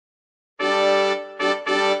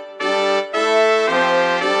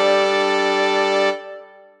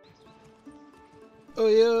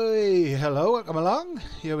hello, welcome along.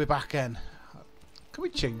 Here we're back in. Can we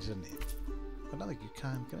change the name? I don't think you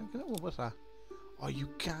can. What's that? Oh, you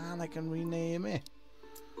can. I can rename it.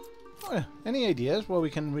 Oh, yeah. Any ideas what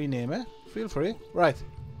we can rename it? Feel free. Right.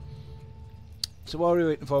 So what are we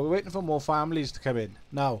waiting for? We're waiting for more families to come in.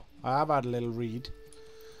 Now, I have had a little read.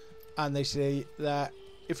 And they say that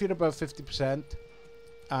if you're above 50%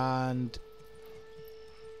 and...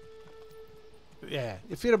 yeah,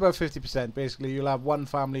 if you're above 50%, basically you'll have one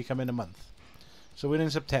family come in a month. So we're in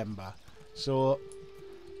September. So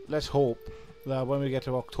let's hope that when we get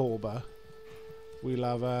to October, we'll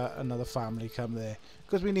have another family come there.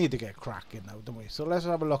 Because we need to get cracking now, don't we? So let's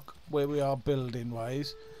have a look where we are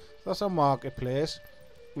building-wise. That's our marketplace.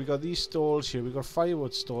 We got these stalls here. We got a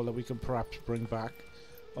firewood stall that we can perhaps bring back.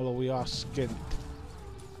 Although we are skint.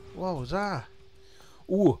 What was that?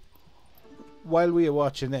 Ooh. While we are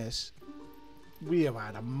watching this, we have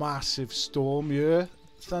had a massive storm here.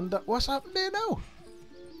 Thunder. What's happened there now?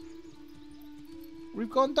 We've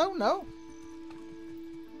gone down now.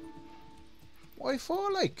 Why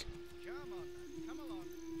for, like? Come along.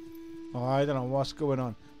 Oh, I don't know what's going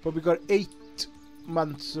on. But we got 8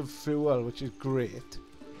 months of fuel, which is great.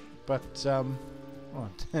 But, oh,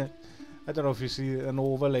 I don't know if you see an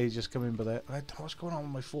overlay just come in by there. I don't know what's going on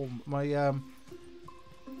with my phone. My,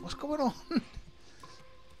 what's going on?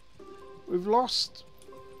 We've lost...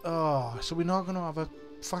 oh, so we're not going to have a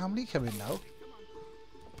family coming now?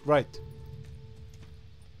 Right.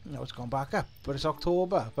 No, it's gone back up. But it's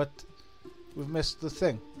October. But we've missed the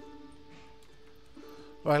thing.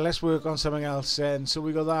 Right, let's work on something else then. So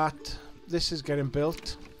we got that. This is getting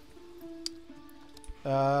built.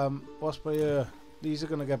 What's by here? These are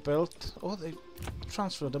going to get built. Oh, they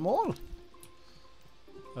transferred them all.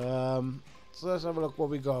 So let's have a look what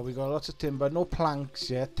we got. We got lots of timber. No planks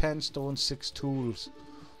yet. 10 stone, 6 tools.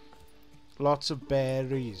 Lots of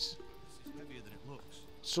berries.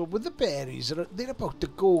 So with the berries, they're about to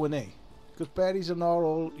go, innit? Because berries are not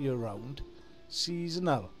all year round.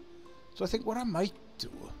 Seasonal. So I think what I might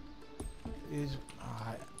do is...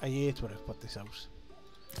 oh, I hate where I've put this house.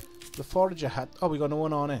 The forager hut. Oh, we got no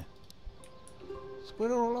one on it. So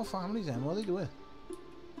where are all our families then? What are they doing?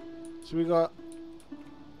 So we got...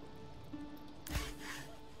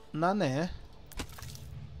 none there.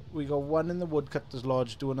 We got one in the woodcutter's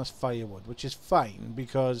lodge doing us firewood, which is fine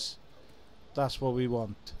because that's what we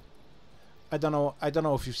want. I don't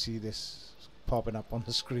know if you see this popping up on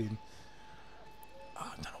the screen.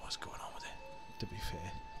 Oh, I don't know what's going on with it, to be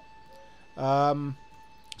fair.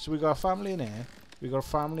 So we got a family in here. We got a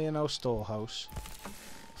family in our storehouse.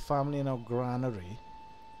 A family in our granary.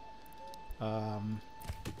 And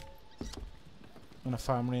a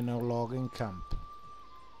family in our logging camp.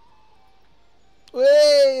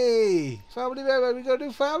 Hey! Family member, we gotta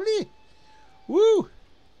do family! Woo!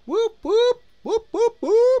 Whoop whoop! Whoop whoop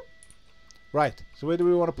whoop! Right, so where do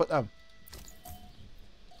we want to put them?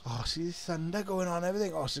 Oh, see the thunder going on,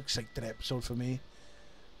 everything. Oh, it's an exciting episode for me.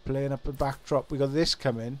 Playing up the backdrop. We got this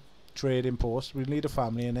coming. Trading post. We need a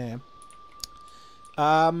family in here.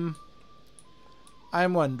 I'm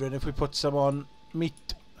wondering if we put some on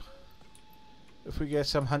meat. If we get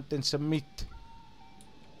some hunting some meat.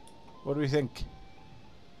 What do we think?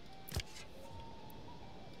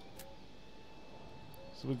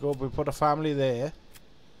 So we put a family there.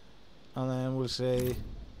 And then we'll say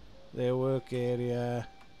their work area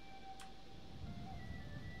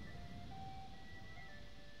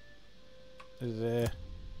is there.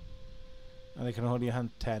 And they can only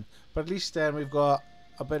hunt 10. But at least then we've got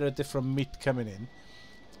a bit of different meat coming in.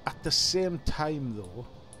 At the same time though,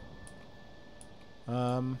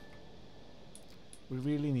 we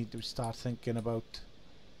really need to start thinking about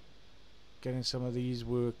getting some of these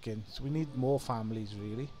working. So we need more families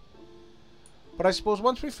really. But I suppose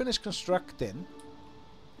once we finish constructing,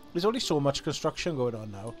 there's only so much construction going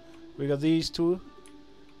on now. We got these two,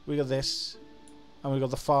 we got this, and we got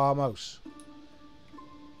the farmhouse.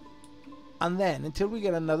 And then, until we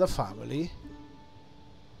get another family,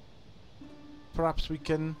 perhaps we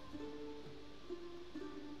can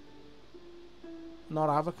not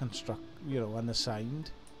have a unassigned.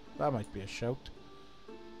 That might be a shout.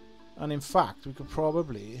 And in fact, we could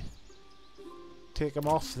probably take them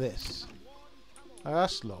off this.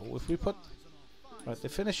 That's low. If we put... right, they're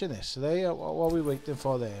finishing this. So what are we waiting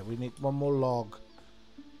for there? We need one more log.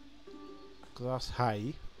 Because that's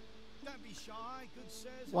high.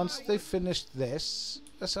 Once they finish this,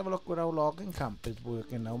 let's have a look where our logging camp is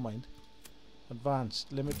working now, mind.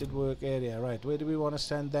 Advanced, limited work area. Right, where do we want to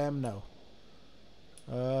send them now?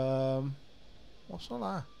 What's all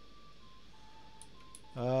that?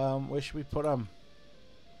 Where should we put them?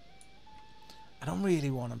 I don't really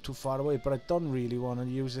want them too far away, but I don't really want to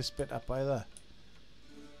use this bit up either.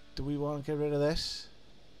 Do we want to get rid of this?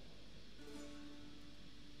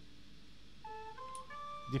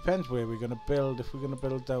 Depends where we're going to build. If we're going to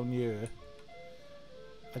build down here,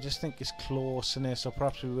 I just think it's close in here, so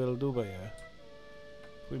perhaps we will do by here.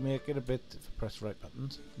 If we make it a bit, if I press the right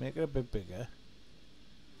buttons, make it a bit bigger,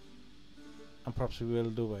 and perhaps we will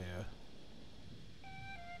do by here.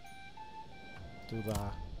 Do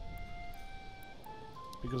that.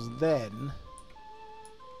 Because then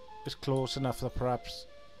it's close enough that perhaps,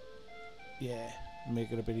 yeah,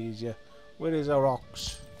 make it a bit easier. Where is our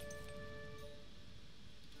ox?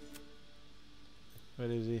 Where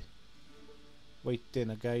is he?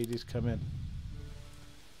 Waiting, a guide is coming.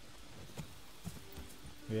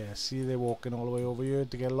 Yeah, see, they're walking all the way over here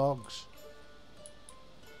to get logs,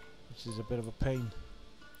 which is a bit of a pain.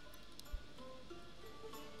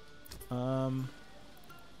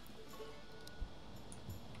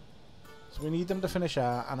 So we need them to finish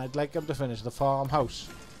our, and I'd like them to finish the farmhouse.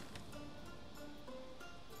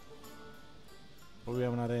 But we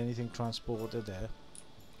haven't had anything transported there.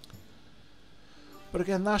 But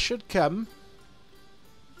again, that should come.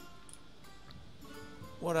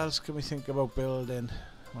 What else can we think about building?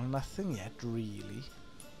 Well, nothing yet, really.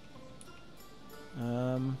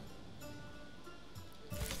 So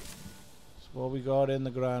what we got in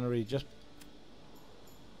the granary? Just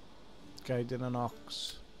guiding an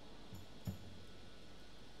ox.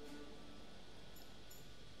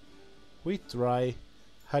 Wheat, rye,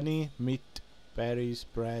 honey, meat, berries,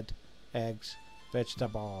 bread, eggs,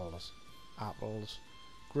 vegetables, apples,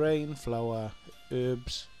 grain, flour,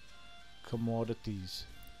 herbs, commodities,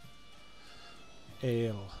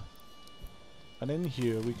 ale. And in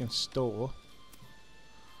here we can store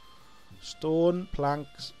stone,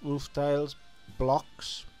 planks, roof tiles,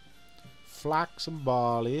 blocks, flax and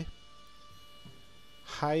barley,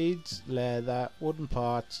 hides, leather, wooden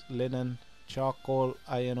parts, linen, charcoal,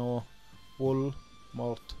 iron ore, wool,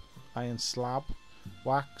 malt, iron slab,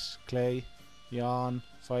 wax, clay, yarn,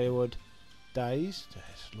 firewood, dyes,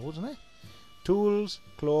 there's loads in it, tools,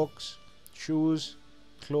 cloaks, shoes,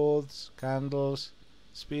 clothes, candles,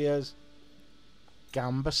 spears,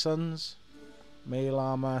 gambesons, mail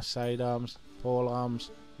armour, sidearms, polearms,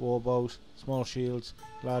 warbows, small shields,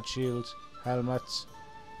 large shields, helmets,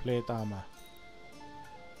 plate armour.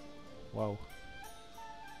 Wow.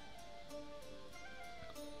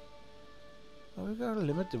 Oh, we've got a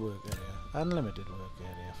limited work area, unlimited work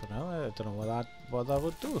area for now. I don't know what that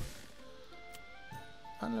would do.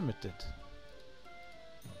 Unlimited.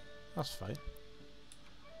 That's fine.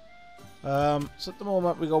 So at the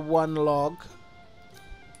moment we got one log,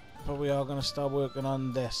 but we are going to start working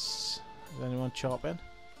on this. Is anyone chopping?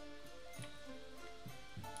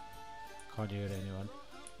 Can't hear anyone.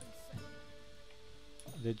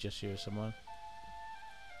 I did just hear someone.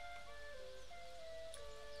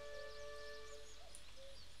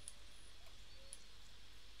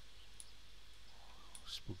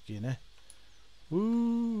 Spooky, innit?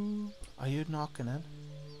 Woo! Are you knocking in?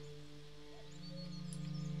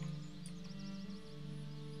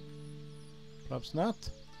 Perhaps not.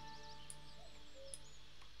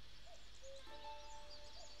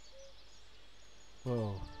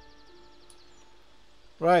 Whoa.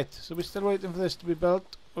 Right, so we're still waiting for this to be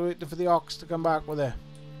built. We're waiting for the ox to come back with it.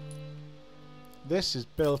 This is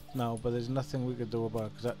built now, but there's nothing we could do about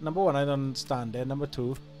it. Cause number one, I don't understand it. Number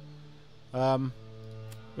two, we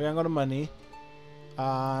ain't got the money,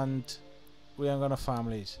 and we ain't got no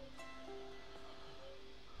families.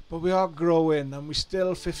 But we are growing, and we're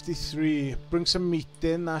still 53. Bring some meat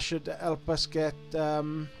in. That should help us get a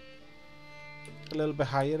little bit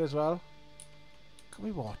higher as well. Can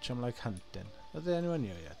we watch them like hunting? Is there anyone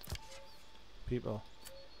here yet? People.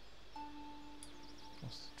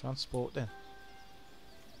 What's transporting?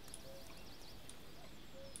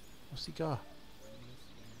 What's he got?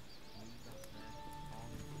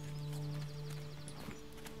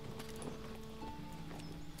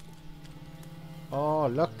 Oh,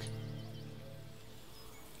 look.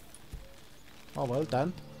 Oh, well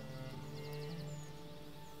done.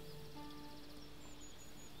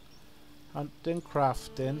 Hunting,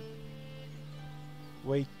 crafting,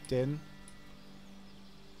 waiting.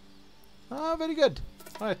 Ah, very good.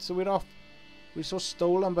 Right, so we're off. We saw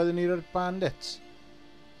stolen by the nearest bandits.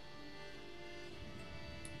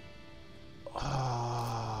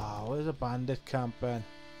 Ah, where's the bandit camp then?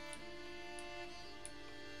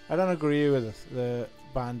 I don't agree with the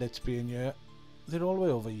bandits being here. They're all the way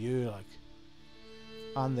over here, like.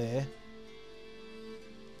 And there.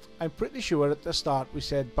 I'm pretty sure at the start we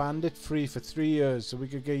said bandit free for 3 years so we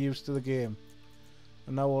could get used to the game.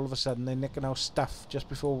 And now all of a sudden they're nicking our stuff just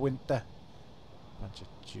before winter. Bunch of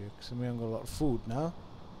jerks. And we haven't got a lot of food now.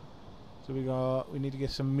 So we need to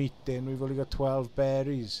get some meat in. We've only got 12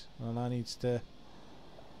 berries. And that needs to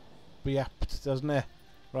be upped, doesn't it?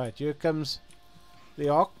 Right, here comes the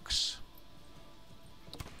ox.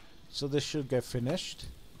 So this should get finished.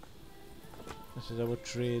 This is our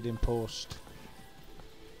trading post.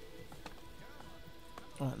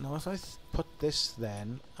 Right, now if I put this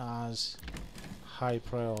then as high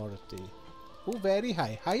priority. Oh, very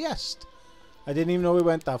high. Highest. I didn't even know we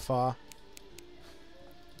went that far.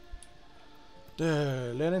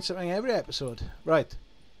 Duh, learning something every episode. Right.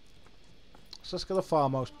 So let's get the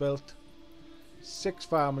farmhouse built. 6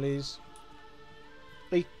 families.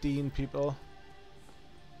 18 people.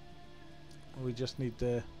 We just need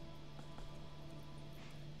to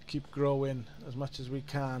keep growing as much as we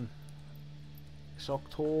can. It's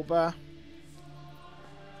October.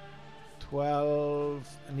 12.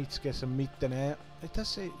 I need to get some meat in here. It does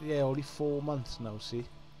say, yeah, only 4 months now, see?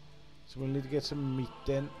 So we'll need to get some meat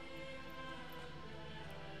in.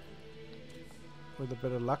 With a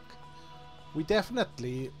bit of luck. We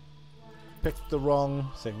definitely picked the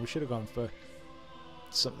wrong thing. We should have gone for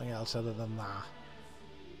something else other than that.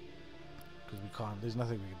 Because we can't, there's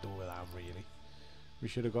nothing we can do with that, really. We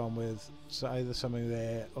should have gone with either something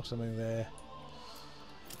there or something there.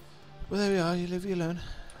 Well, there we are, you live, you learn.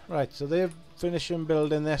 Right, so they're finishing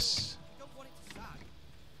building this.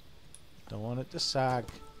 Don't want it to sag.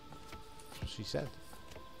 That's what she said.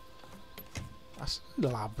 That's an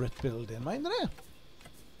elaborate building, mind it?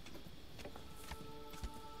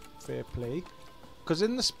 Fair play. Because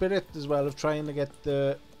in the spirit as well of trying to get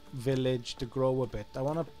the village to grow a bit, I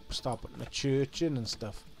want to start putting a church in and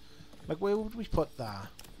stuff. Like, where would we put that?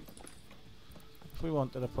 If we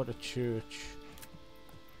wanted to put a church.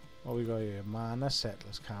 What we got here? Manor,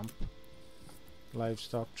 settlers camp.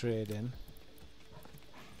 Livestock trading.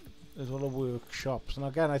 There's all the workshops. And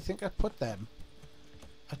again, I think I'd put them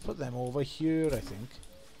over here, I think.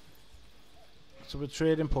 So the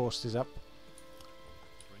trading post is up.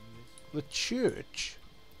 The church.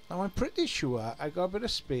 Now I'm pretty sure I got a bit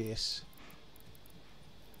of space.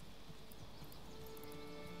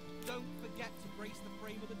 Don't forget to brace the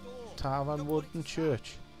frame of the door. Tavern Wooden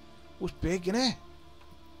Church. Oh, it's big, innit?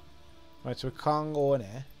 Right, so we can't go in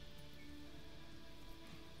here.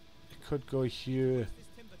 It could go here.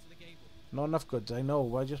 Not enough goods, I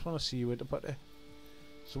know. I just want to see where to put it.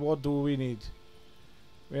 So what do we need?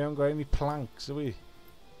 We haven't got any planks, do we?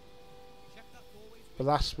 But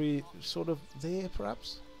that's we sort of there,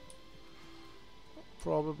 perhaps.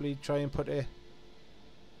 Probably try and put it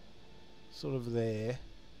sort of there.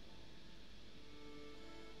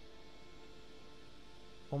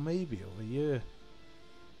 Or maybe over here.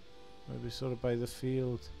 Maybe sort of by the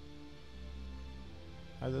field.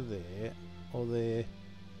 Either there or there.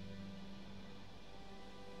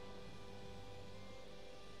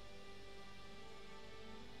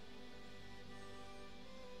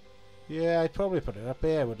 Yeah, I'd probably put it up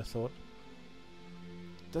there, I would have thought.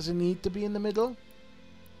 Does it need to be in the middle?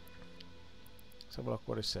 Let's have a look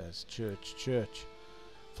what it says. Church, church.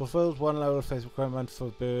 Fulfills one level of faith requirement for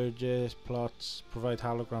burgess, plots, provide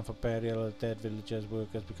hologram for burial of dead villagers,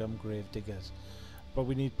 workers become grave diggers. But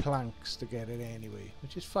we need planks to get it anyway,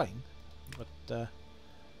 which is fine. But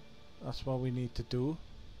that's what we need to do.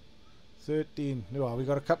 13. Well, we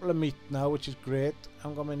got a couple of meat now, which is great. I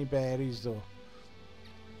haven't got many berries though.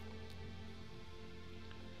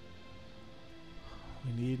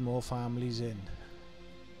 We need more families in.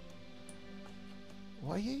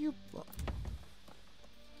 Why are you...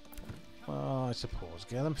 Oh, I suppose.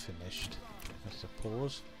 Get them finished. I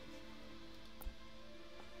suppose.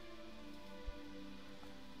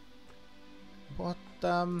 What,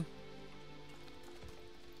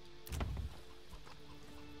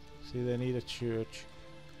 See, they need a church.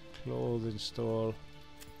 Clothing store.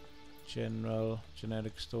 General.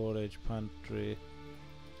 Generic storage. Pantry.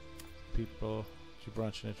 People. You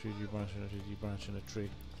branch in a tree, you branch in a tree, you branch in a tree.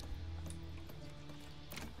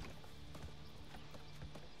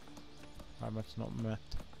 Requirement's not met.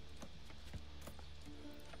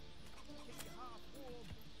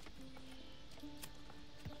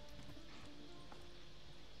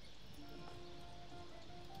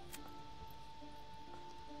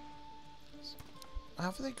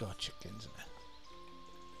 Have they got chickens in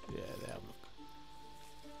it? Yeah, they have. Look.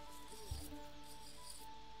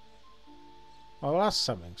 Oh, well, that's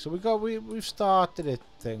something. So we've started it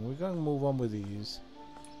thing. We're going to move on with these.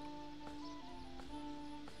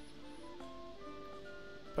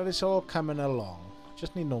 But it's all coming along.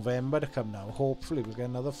 Just need November to come now. Hopefully we'll get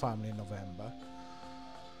another family in November.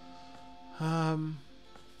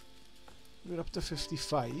 We're up to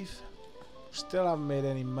 55. Still haven't made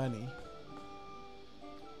any money.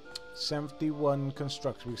 71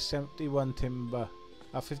 construction. We're 71 timber.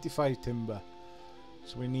 55 timber.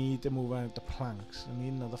 So we need to move on to planks. I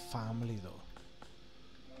need another family though.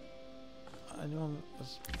 Anyone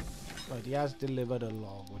has, right, he has delivered a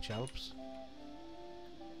log, which helps.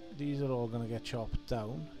 These are all going to get chopped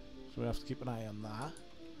down, so we have to keep an eye on that.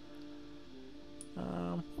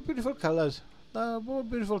 What beautiful colours. What a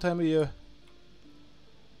beautiful time of year.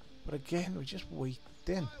 But again, we're just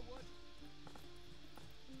waiting.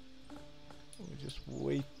 We're just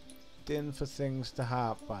waiting for things to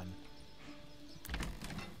happen.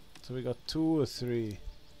 So we got 2 or 3.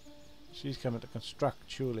 She's coming to construct,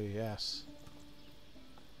 surely, yes.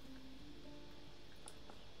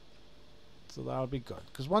 So that'll be good.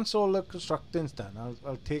 Because once all the constructing's done,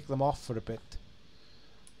 I'll take them off for a bit.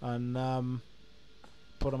 And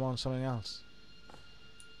put them on something else.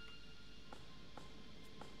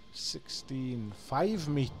 16. 5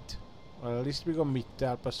 meat. Well, at least we got meat to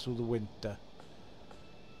help us through the winter.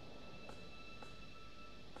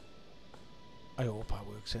 I hope that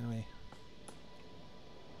works anyway.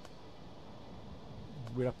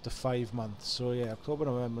 We're up to 5 months. So yeah, October,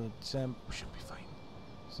 November, December. We should be fine.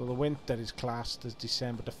 So the winter is classed as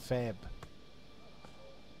December to Feb.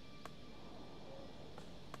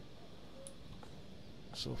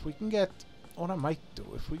 So if we can get, what I might do,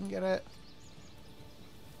 if we can get a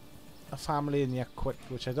family in here quick,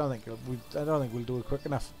 which I don't think we'll do it quick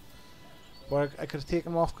enough. But I could have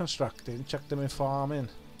taken them off constructing, chucked them in farming,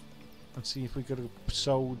 and see if we could have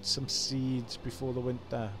sowed some seeds before the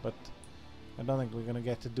winter. But I don't think we're gonna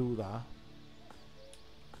get to do that.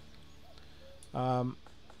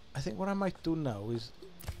 I think what I might do now is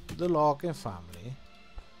the logging family.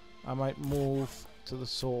 I might move to the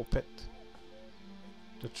saw pit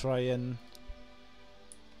to try and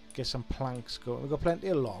get some planks going. We've got plenty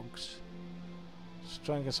of logs. Just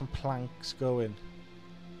try and get some planks going.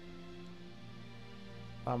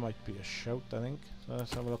 That might be a shout, I think. So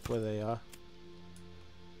let's have a look where they are.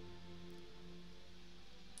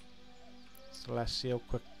 So let's see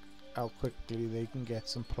how quickly they can get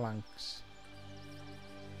some planks.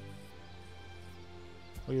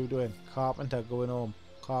 What are you doing? Carpenter going home.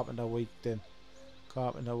 Carpenter waiting.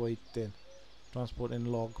 Carpenter waiting. Transporting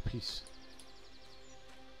log piece.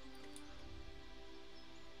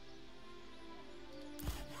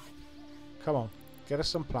 Come on, get us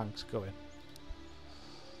some planks going.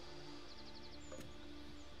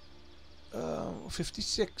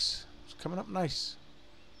 56. It's coming up nice.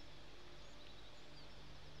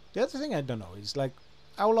 The other thing I don't know is, like,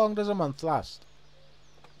 how long does a month last?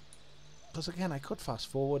 Because again, I could fast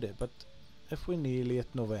forward it, but if we're nearly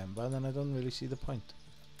at November, then I don't really see the point.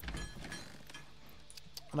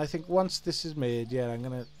 And I think once this is made, yeah, I'm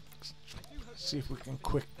gonna see if we can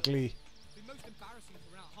quickly.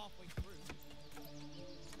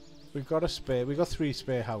 We've got a spare. We got 3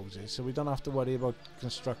 spare houses, so we don't have to worry about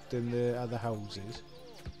constructing the other houses.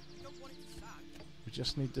 We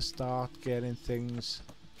just need to start getting things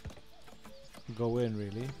going,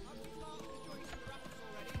 really.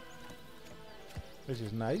 Which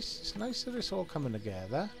is nice. It's nice that it's all coming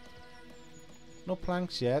together. No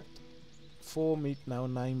planks yet. 4 meat now,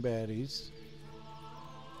 9 berries.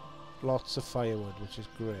 Lots of firewood, which is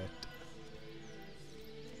great.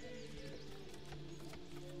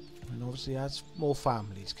 And obviously as more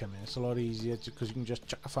families come in, it's a lot easier because you can just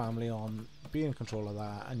chuck a family on, be in control of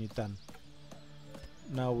that, and you're done.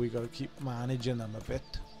 Now we got to keep managing them a bit.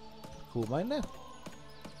 Cool, mind now.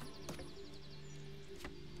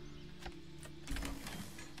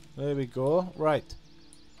 There we go. Right.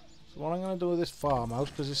 So what I'm going to do with this farmhouse,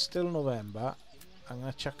 because it's still November, I'm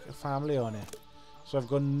going to chuck a family on it. So I've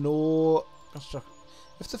got no construction.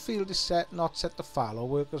 If the field is not set to fallow,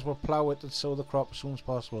 workers will plough it and sow the crop as soon as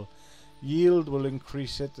possible. Yield will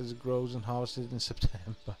increase it as it grows and harvested in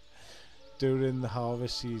September. During the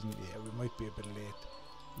harvest season, yeah, we might be a bit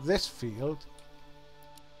late. This field,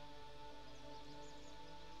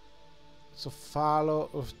 so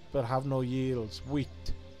fallow but have no yields.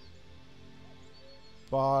 Wheat,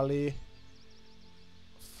 barley,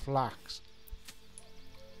 flax.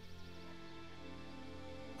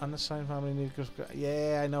 Unassigned family need to.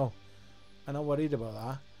 Yeah, I know. I'm not worried about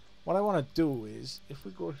that. What I want to do is, if we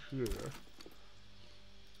go here,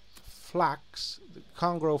 flax.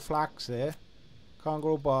 Can't grow flax there. Can't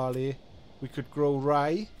grow barley. We could grow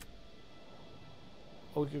rye.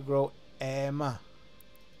 Or we could grow emmer.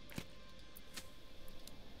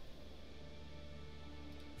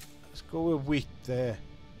 Let's go with wheat there.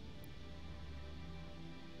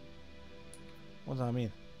 What does that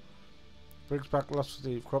mean? Brings back lots of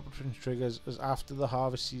the crop rotation triggers as after the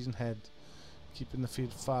harvest season head. Keeping the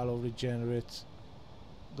field fallow regenerates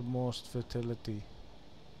the most fertility.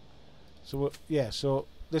 So yeah, so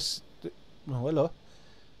this oh hello.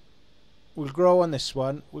 We'll grow on this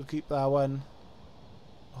one. We'll keep that one.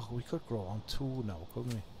 Oh, we could grow on 2 now,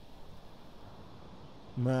 couldn't we?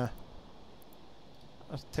 Meh.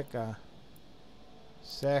 Let's take a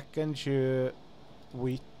second year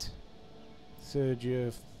wheat, third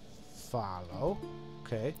year fallow.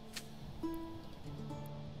 Okay.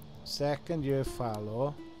 Second year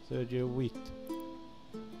fallow, third year wheat.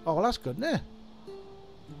 Oh, well, that's good, isn't it?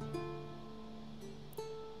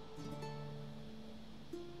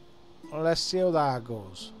 Well, let's see how that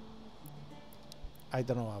goes. I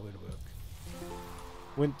don't know how it'll work.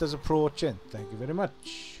 Winter's approaching. Thank you very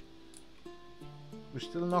much. We're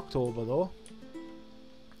still in October though.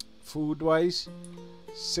 Food wise,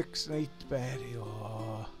 6 and 8 berry.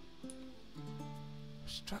 Oh,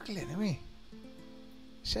 struggling, aren't we? It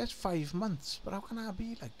says 5 months, but how can that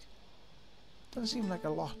be? Like, doesn't seem like a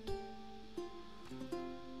lot.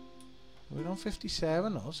 We're on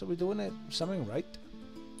 57 now, so we're doing it something right.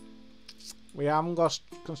 We haven't got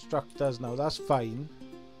constructors now. That's fine.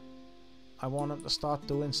 I want them to start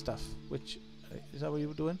doing stuff. Which is that what you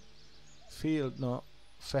were doing? Field, no.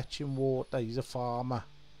 Fetching water. He's a farmer.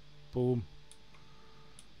 Boom.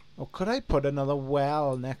 Oh, could I put another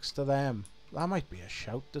well next to them? That might be a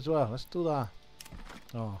shout as well. Let's do that.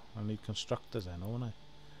 Oh, I need constructors then, won't I?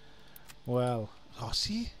 Well, oh,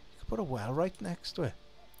 see, you could put a well right next to it.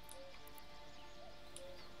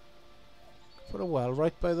 Put a well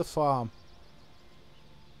right by the farm.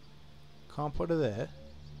 Can't put it there.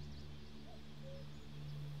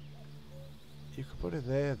 You could put it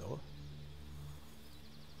there though.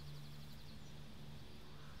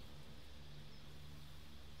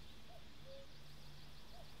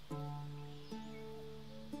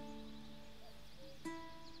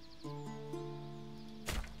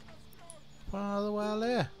 Put another well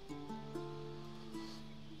there.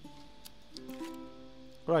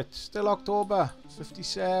 Right, still October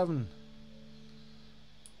 57.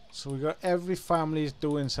 So we got every family is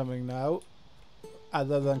doing something now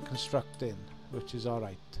other than constructing, which is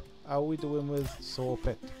alright. How are we doing with saw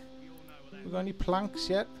pit? We got any planks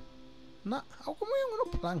yet? Nah, how come we haven't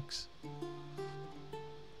got no planks?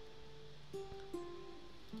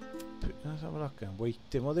 Let's have a look again.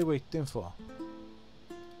 Waiting, what are they waiting for?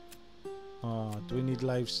 Oh, do we need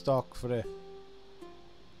livestock for it?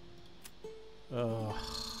 Ugh.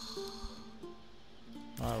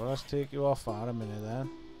 Alright, well let's take you off for a minute then.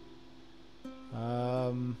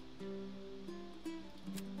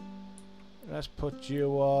 Let's put you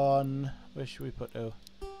on. Where should we put you?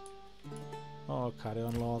 Oh, I'll carry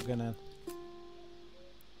on logging then.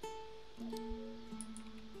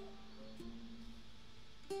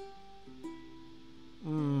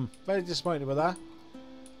 Very disappointed with that.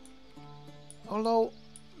 Although,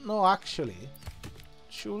 no, actually,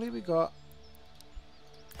 surely we got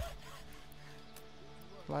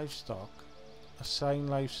livestock. Assign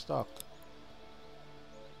livestock.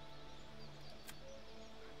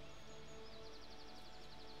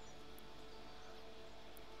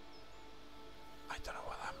 I don't know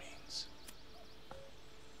what that means.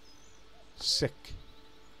 Sick.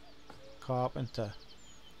 Carpenter.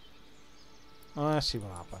 Oh, let's see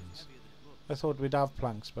what happens. I thought we'd have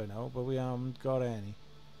planks by now, but we haven't got any.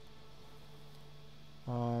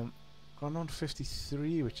 Gone on to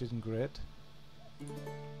 53, which isn't great.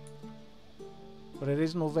 But it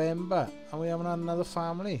is November, and we haven't had another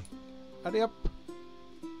family. Hurry up!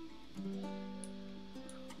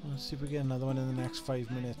 Let's see if we get another one in the next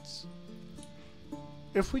 5 minutes.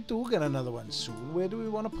 If we do get another one soon, where do we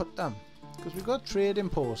want to put them? Because we've got trading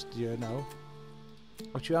post here now,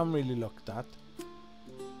 which we haven't really looked at.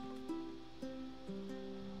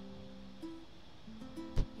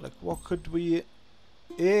 Like, what could we...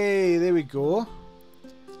 Hey, there we go.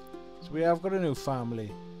 So we have got a new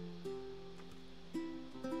family.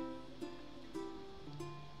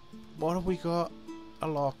 What have we got a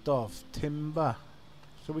lot of? Timber.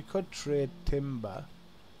 So we could trade timber.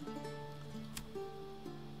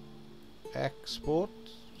 Export.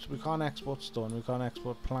 So we can't export stone, we can't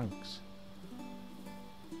export planks.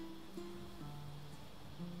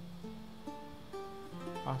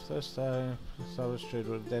 After established trade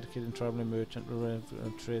with a dedicated traveling merchant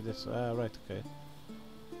to trade this. Right, okay.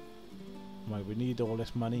 Right, we need all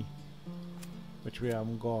this money, which we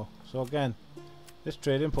haven't got. So again, this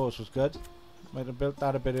trading post was good. Might have built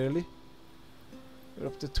that a bit early. We're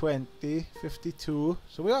up to 20, 52.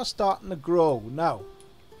 So we are starting to grow now.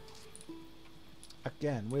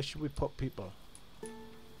 Again, where should we put people?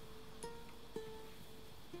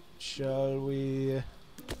 Shall we...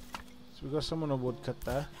 So we got someone on woodcut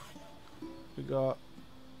there. We got...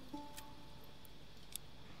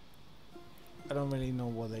 I don't really know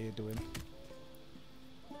what they're doing.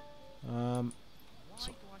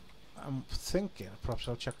 So I'm thinking perhaps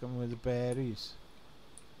I'll check them with the berries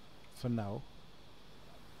for now.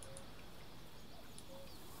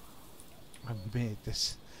 I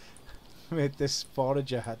made this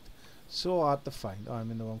forager hut so hard to find. Oh,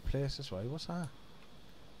 I'm in the wrong place as well. What's that?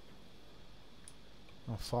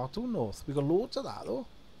 Oh, far too north. We got loads of that though.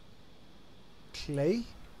 Clay.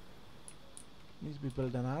 Needs to be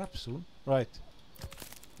building that up soon. Right.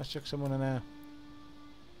 Let's check someone in there.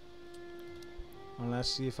 And let's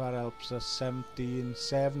see if that helps us. 17,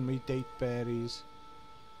 7 meat, 8 berries.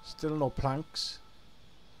 Still no planks.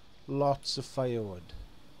 Lots of firewood.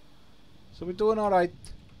 So we're doing alright.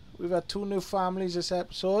 We've had 2 new families this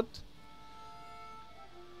episode.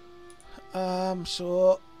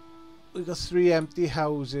 So we got 3 empty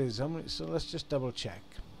houses. So let's just double check.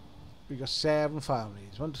 We got 7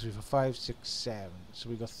 families. 1, 2, 3, 4, 5, 6, 7. So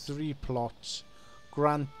we got 3 plots.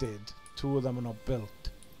 Granted, 2 of them are not built.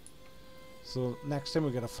 So next time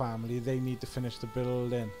we get a family, they need to finish the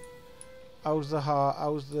building. How's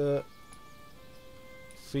the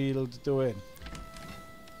field doing?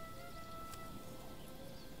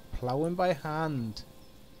 Ploughing by hand.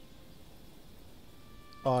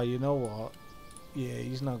 Oh, you know what? Yeah,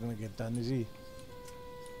 he's not gonna get done, is he?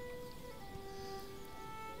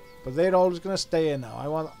 But they're always gonna stay in now. I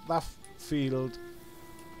want that field.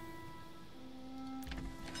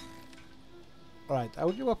 Right,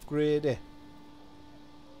 how do you upgrade it?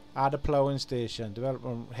 Add a ploughing station.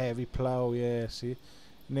 Development heavy plough, yeah, see.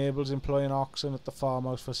 Enables employing oxen at the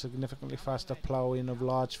farmhouse for significantly faster ploughing of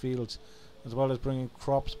large fields, as well as bringing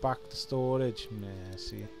crops back to storage. Yeah,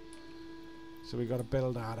 see. So we got to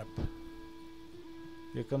build that up.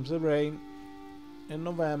 Here comes the rain. In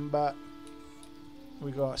November,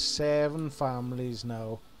 we got 7 families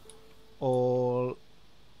now, all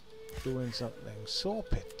doing something. Saw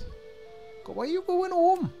pit. Why are you going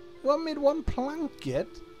home? You haven't made 1 plank yet.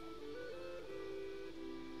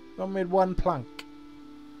 You haven't made 1 plank.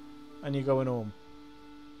 And you're going home.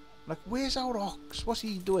 Like, where's our ox? What's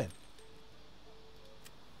he doing?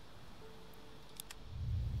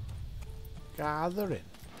 Gathering.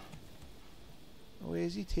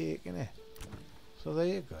 Where's he taking it? So there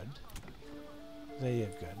you're good. There you're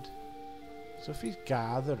good. So if he's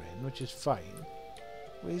gathering, which is fine,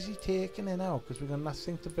 where's he taking it now? Because we've got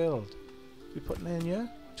nothing to build. We putting it in here?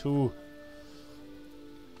 2.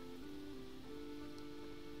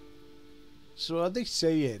 So are they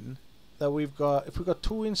saying that we've got, if we've got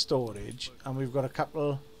 2 in storage and we've got a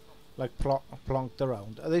couple like plonked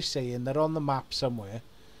around, are they saying that on the map somewhere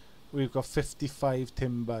we've got 55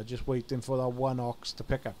 timber just waiting for that 1 ox to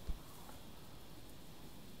pick up?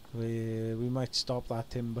 We might stop that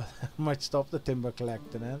timber. Might stop the timber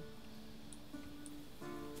collecting then.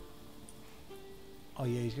 Oh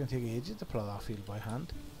yeah, he's going to take ages to plough that field by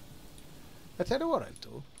hand. I tell you what I'll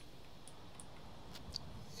do.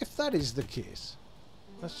 If that is the case,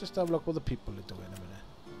 let's just have a look what the people are doing in a minute.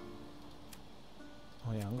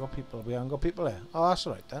 Oh yeah, I haven't got people. We haven't got people there. Oh, that's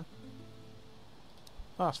alright then.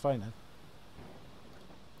 Oh, that's fine then.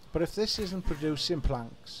 But if this isn't producing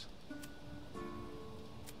planks,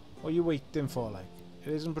 what are you waiting for, like?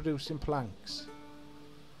 It isn't producing planks.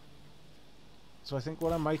 So I think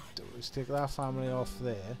what I might do is take that family off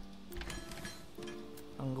there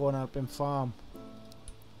and go and help him farm.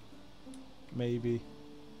 Maybe.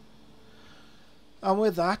 And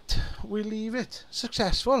with that, we leave it.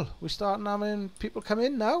 Successful. We're starting having people come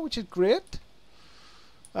in now, which is great.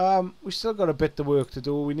 We still got a bit of work to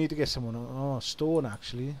do. We need to get someone on. Oh, stone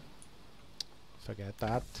actually. Forget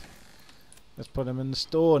that. Let's put them in the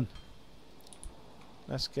stone.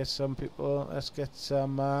 Let's get some people. Let's get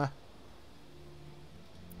some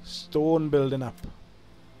stone building up.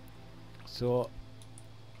 So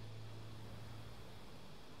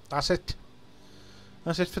that's it.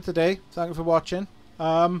 That's it for today. Thank you for watching.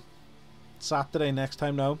 Saturday next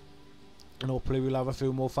time now, and hopefully we'll have a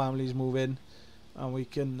few more families move in and we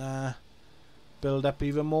can build up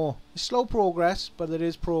even more. It's slow progress, but there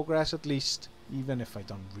is progress at least, even if I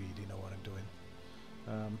don't really know what I'm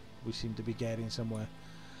doing. We seem to be getting somewhere.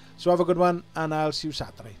 So have a good one, and I'll see you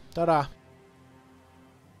Saturday. Ta-da!